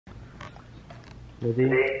레디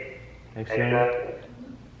액션.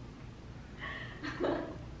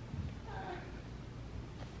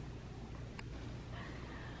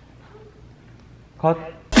 컷.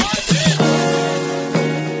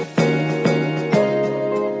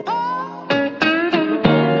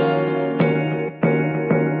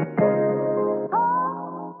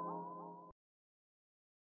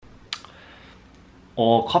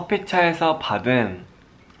 커피차에서 받은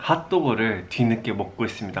핫도그를 뒤늦게 먹고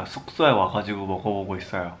있습니다. 숙소에 와가지고 먹어보고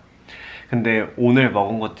있어요. 근데 오늘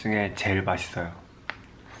먹은 것 중에 제일 맛있어요.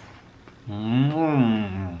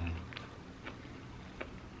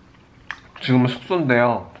 지금은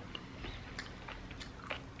숙소인데요.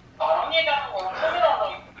 나랑 얘기하는 거야.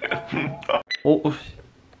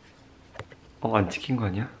 안 찍힌 거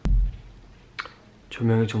아니야?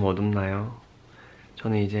 조명이 좀 어둡나요?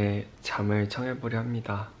 저는 이제 잠을 청해보려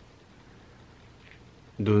합니다.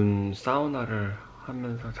 눈 사우나를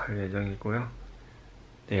하면서 잘 예정이고요.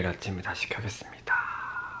 내일 아침에 다시 켜겠습니다.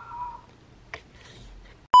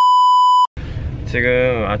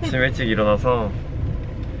 지금 아침 일찍 일어나서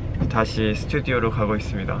다시 스튜디오로 가고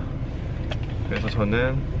있습니다. 그래서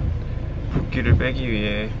저는 붓기를 빼기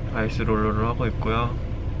위해 아이스 롤러를 하고 있고요.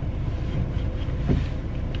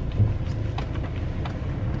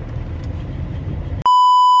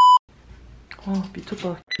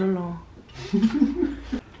 미쳤다. 잘라.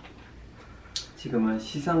 지금은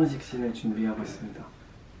시상식 씬을 준비하고 있습니다.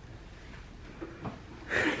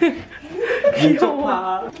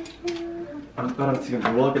 귀여워. 아까랑 지금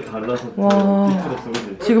묘하게 달라서 와. 비틀었어,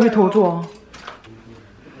 그치? 지금이 더 좋아.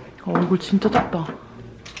 얼굴 진짜 작다.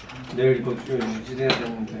 내일 이거 좀 유지돼야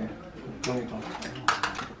되는데 걱정이다.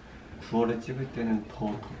 9월에 찍을 때는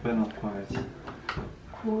더 빼놓고 와야지.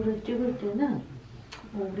 9월을 찍을 때는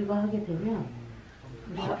우리가 하게 되면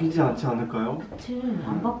바뀌지 않지 않을까요? 그치,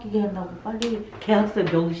 안 바뀌게 한다고 빨리 계약서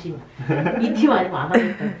명심. 이 팀 아니면 안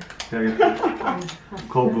하겠다. 해야겠다.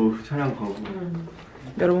 거부, 촬영 거부.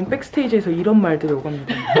 여러분 백스테이지에서 이런 말들이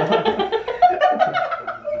오갑니다.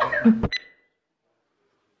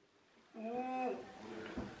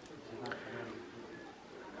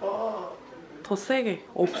 더 세게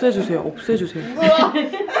없애주세요. 없애주세요.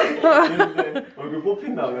 얼굴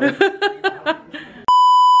뽑힌다며.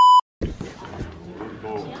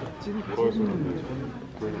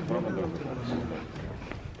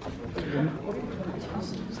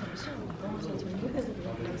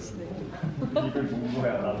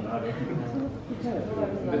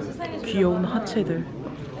 귀여운 하체들.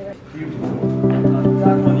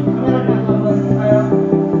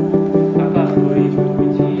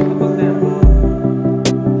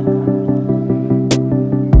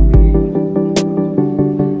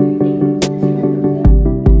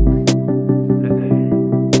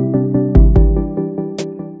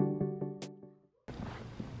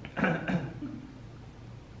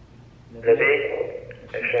 레디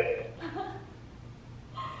액션.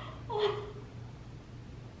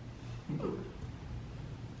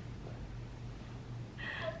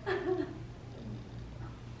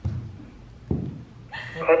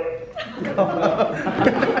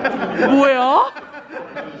 뭐야?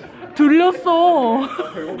 들렸어.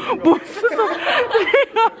 무슨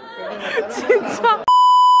소리야? 진짜.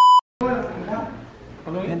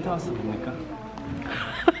 펜트하우스 뭡니까?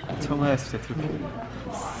 청하의 수제 트로피.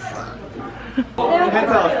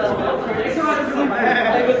 펜트하우스.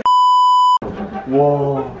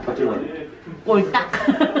 와. 꼴딱.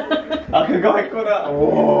 아 그거 했구나.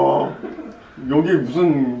 와. 여기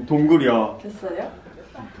무슨 동굴이야? 됐어요?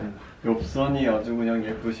 옆선이 아주 그냥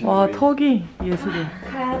예쁘신. 와, 우리. 턱이 예술이야.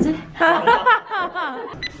 가야지.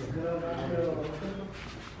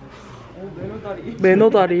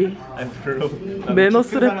 매너다리. 아니 별로. 매너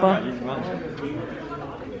쓰레빠.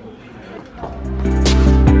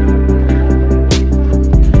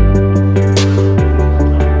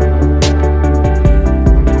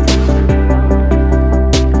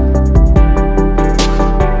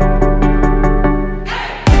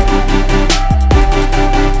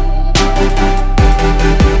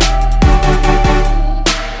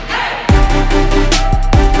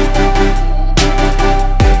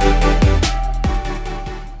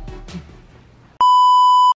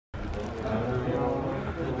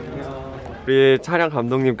 우리 촬영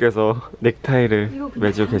감독님께서 넥타이를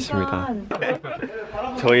매주고 계십니다.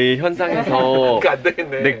 저희 현장에서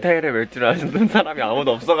넥타이를 맬 줄 아시는 사람이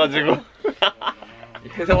아무도 없어가지고.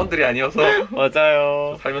 회사원들이 아니어서.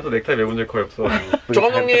 맞아요. 살면서 넥타이 매본 적이 거의 없어. 조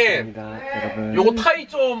감독님, 여러분. 요거 타이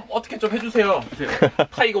좀 어떻게 좀 해주세요.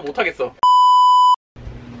 타이 이거 못하겠어.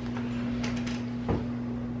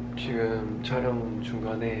 지금 촬영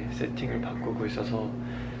중간에 세팅을 바꾸고 있어서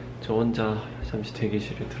저 혼자 잠시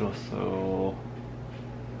대기실에 들어왔어요.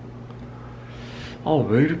 아,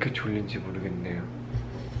 왜 이렇게 졸린지 모르겠네요.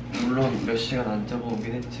 물론 몇 시간 안 자고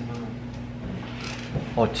오긴 했지만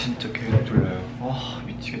진짜 계속 졸려요.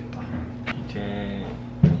 미치겠다. 이제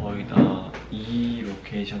거의 다 이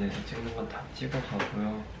로케이션에서 찍는 건 다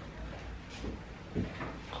찍어가고요.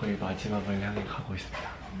 거의 마지막을 향해 가고 있습니다.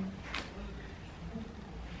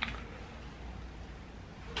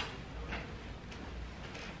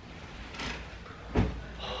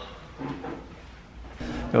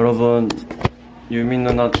 여러분, 유민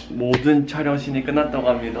누나 모든 촬영신이 끝났다고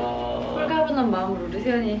합니다. 홀가분한 마음으로 우리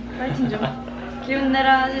세연이 파이팅 좀 기운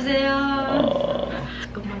내라 주세요.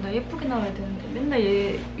 잠깐만, 나 예쁘게 나와야 되는데 맨날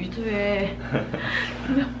얘 유튜브에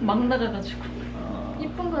막 나가가지고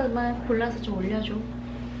예쁜 것만 골라서 좀 올려줘.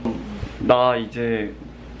 나 이제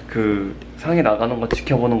그 상에 나가는 거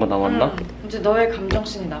지켜보는 거 남았나? 이제 너의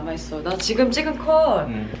감정씬이 남아있어. 나 지금 찍은 컷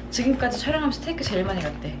지금까지 촬영하면서 테이크 제일 많이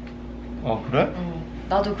갔대. 그래?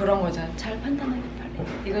 나도 그런 거잖아. 잘 판단하기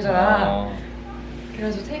빨리 이거잖아.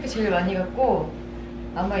 그래서 테이크 제일 많이 갔고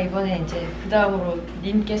아마 이번에 이제 그 다음으로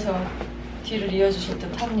님께서 뒤를 이어주실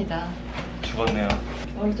듯 합니다. 죽었네요.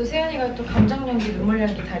 우리 또 세연이가 또 감정 연기, 눈물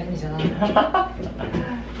연기 달인이잖아.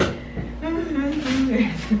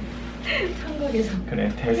 창밖에서.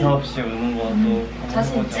 그래, 대사 없이 우는 것도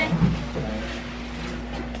자신 있지? 네.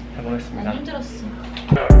 해보겠습니다. 난 힘들었어.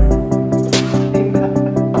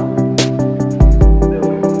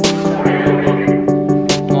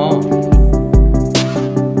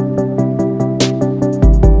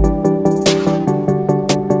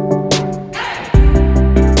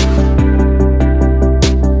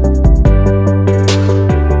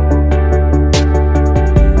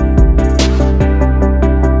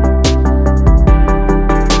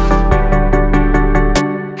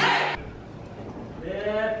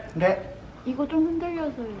 이거 좀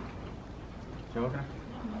흔들려서요.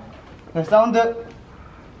 네, 사운드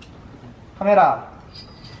카메라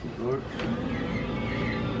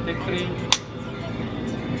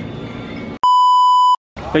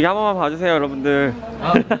여기 한 번만 봐주세요, 여러분들.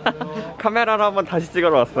 카메라로 한번 다시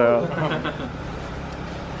찍으러 왔어요.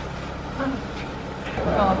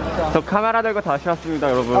 저 카메라 들고 다시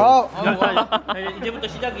왔습니다, 여러분. 이제부터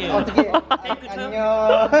시작이에요. 어떻게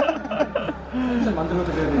안녕.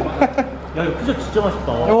 야, 이거 피자 진짜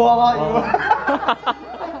맛있다. 우와 이거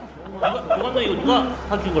누가 이거 누가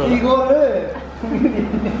사준 거라고? 이거를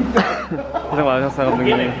고생 많으셨어요,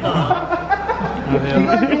 감독님.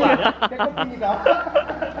 이거 배꼽입니다.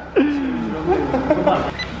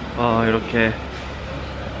 이렇게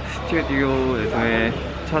스튜디오에서의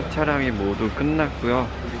첫 촬영이 모두 끝났고요.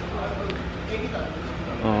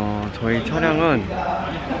 저희 촬영은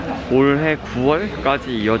올해 9월까지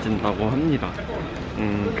이어진다고 합니다.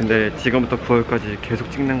 근데 지금부터 9월까지 계속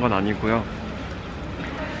찍는 건 아니고요.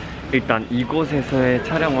 일단 이곳에서의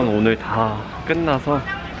촬영은 오늘 다 끝나서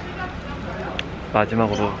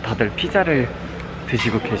마지막으로 다들 피자를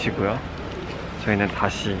드시고 계시고요. 저희는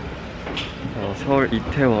다시 서울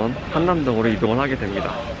이태원 한남동으로 이동을 하게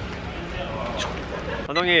됩니다.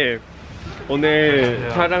 감독님, 오늘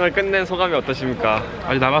촬영을 끝낸 소감이 어떠십니까?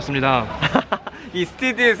 아직 남았습니다. 이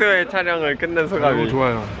스튜디오에서의 촬영을 끝낸 소감이 너무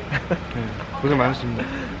좋아요. 네, 고생 많으셨습니다.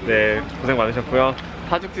 네, 고생 많으셨고요.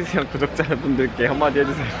 파죽지세현 구독자분들께 한마디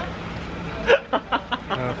해주세요.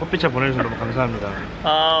 커피차 보내주셔서 너무 감사합니다.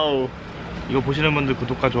 아우, 이거 보시는 분들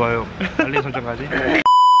구독과 좋아요, 알림 설정까지.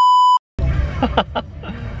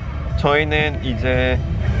 저희는 이제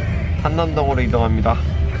한남동으로 이동합니다.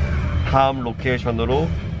 다음 로케이션으로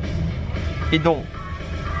이동.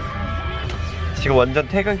 지금 완전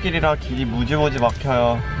퇴근길이라 길이 무지무지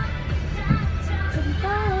막혀요.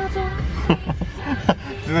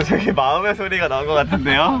 지금 저기 마음의 소리가 나온 것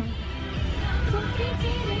같은데요?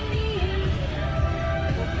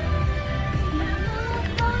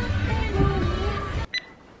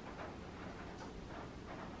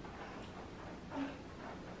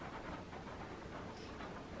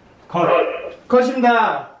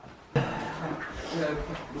 컷입니다.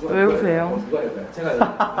 왜 우세요?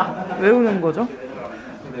 왜 우는 거죠?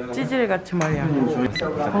 찌질같이 말이야.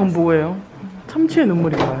 뭐예요? 참치의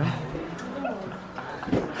눈물인가요?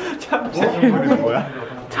 참치의 눈물이 뭐야?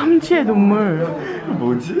 참치의 눈물.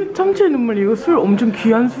 뭐지? 참치의 눈물, 이거 술 엄청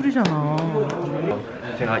귀한 술이잖아.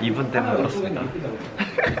 제가 이분 때문에 울었습니다.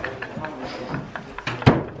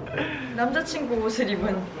 남자친구 옷을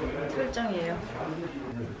입은 설정이에요.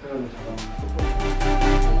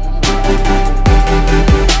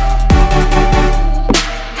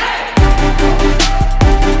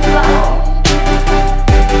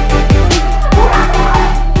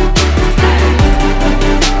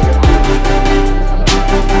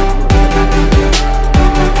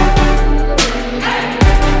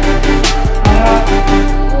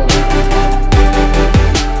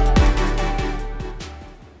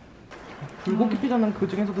 먹으면은 그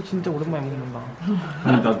중에서도 진짜 오랜만에 먹는다.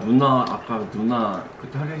 아니 나 누나 아까 누나 그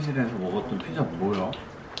탈의실에서 먹었던 피자 뭐야?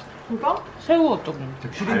 그거? 새우 조금.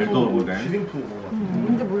 달더우네.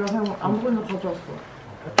 뭔지 몰라. 그냥 아무거나 가져왔어.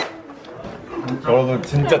 여러분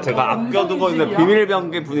진짜 제가 아껴두고 있는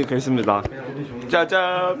비밀병기 분이 계십니다.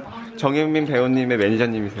 짜잔! 정현민 배우님의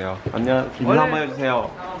매니저님이세요. 안녕. 인사 한번 해주세요.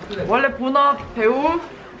 원래 본업 배우,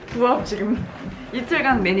 부업 지금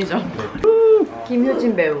이틀간 매니저.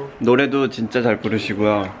 김효진 배우. 노래도 진짜 잘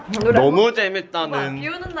부르시고요. 너무 재밌다는. 비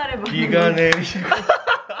오는 날에 뭐. 비가 내리시고.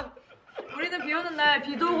 우리는 비 오는 날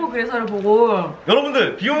비도 오고 그래서를 보고.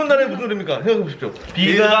 여러분들 비 오는 날에 무슨 노래입니까? 생각해 보십시오.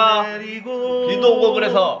 비가 내리고 비도 오고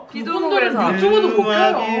그래서. 비도 오고 그래서. 유튜브도 못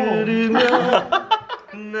켜요.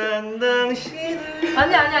 난 당신을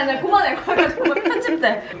아니. 그만해. 그만해.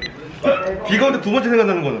 편집돼. 비가 오는데 두 번째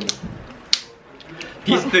생각나는 거는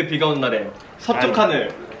비스트 비가 오는 날에. 서쪽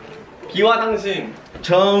하늘. 비와 당신.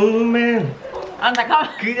 처음엔 아, 나 가만.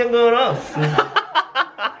 그냥 걸었어.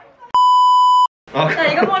 자,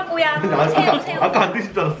 이거 먹을 거야. 새우. 아까 안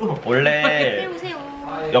드실 줄 알았어. 원래 새우.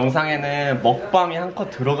 영상에는 먹방이 한 컷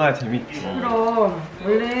들어가야 재밌지. 그럼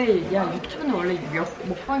원래 야 유튜브는 원래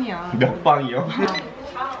먹방이야. 몇 방이요?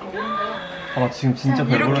 아 지금 진짜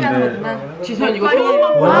이렇게 하는 배부른데. 거구나. 지선 이거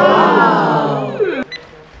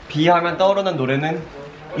비 하면 떠오르는 노래는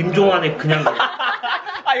임종환의 그냥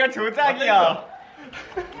아 이거 조작이야.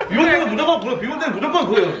 이런 데는 무조건 그래. 비 오는 데는 무조건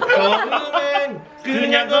그래요. 처음엔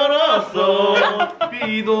그냥 걸었어.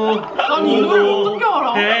 비도 아니 이 노래 어떻게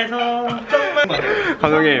알아? 해서 정말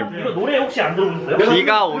감독님 이거 노래 혹시 안 들어보셨어요?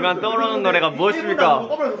 비가 오면 떠오르는 노래가 무엇입니까?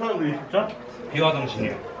 떠버려서 사람들이 진짜 비와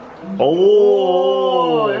당신이요.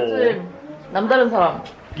 오 역시 남다른 사람.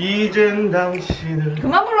 이젠 당신을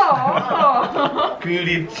그만 불러.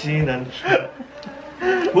 그립진 않죠.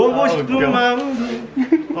 보고 싶은 웃겨. 마음도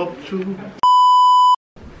없죠.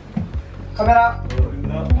 카메라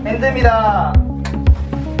핸드입니다.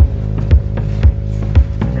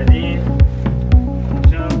 레디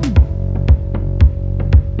액션.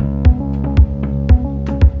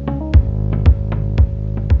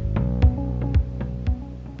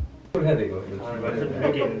 해야 돼 이거.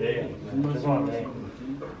 말씀드릴 게 있는데 죄송한데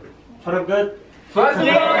촬영 끝.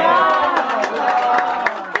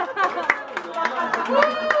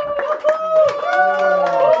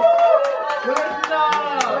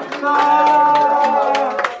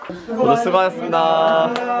 모두 수고하셨습니다.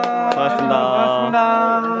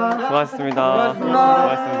 수고하셨습니다.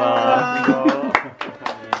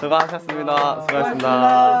 수고하셨습니다.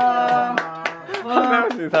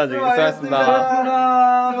 인사하지. 수고하셨습니다.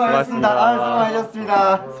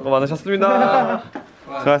 수고 많으셨습니다.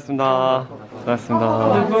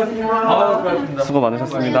 수고하셨습니다. 수고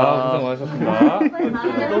많으셨습니다.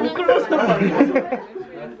 너무 클로즈하다.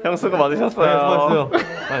 형 수고 많으셨어요.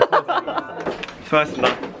 수고하셨습니다.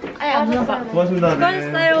 고맙습니다.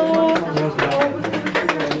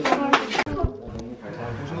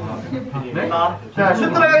 자,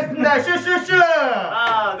 슛 들어가겠습니다. 슛.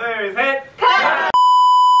 하나, 둘, 셋.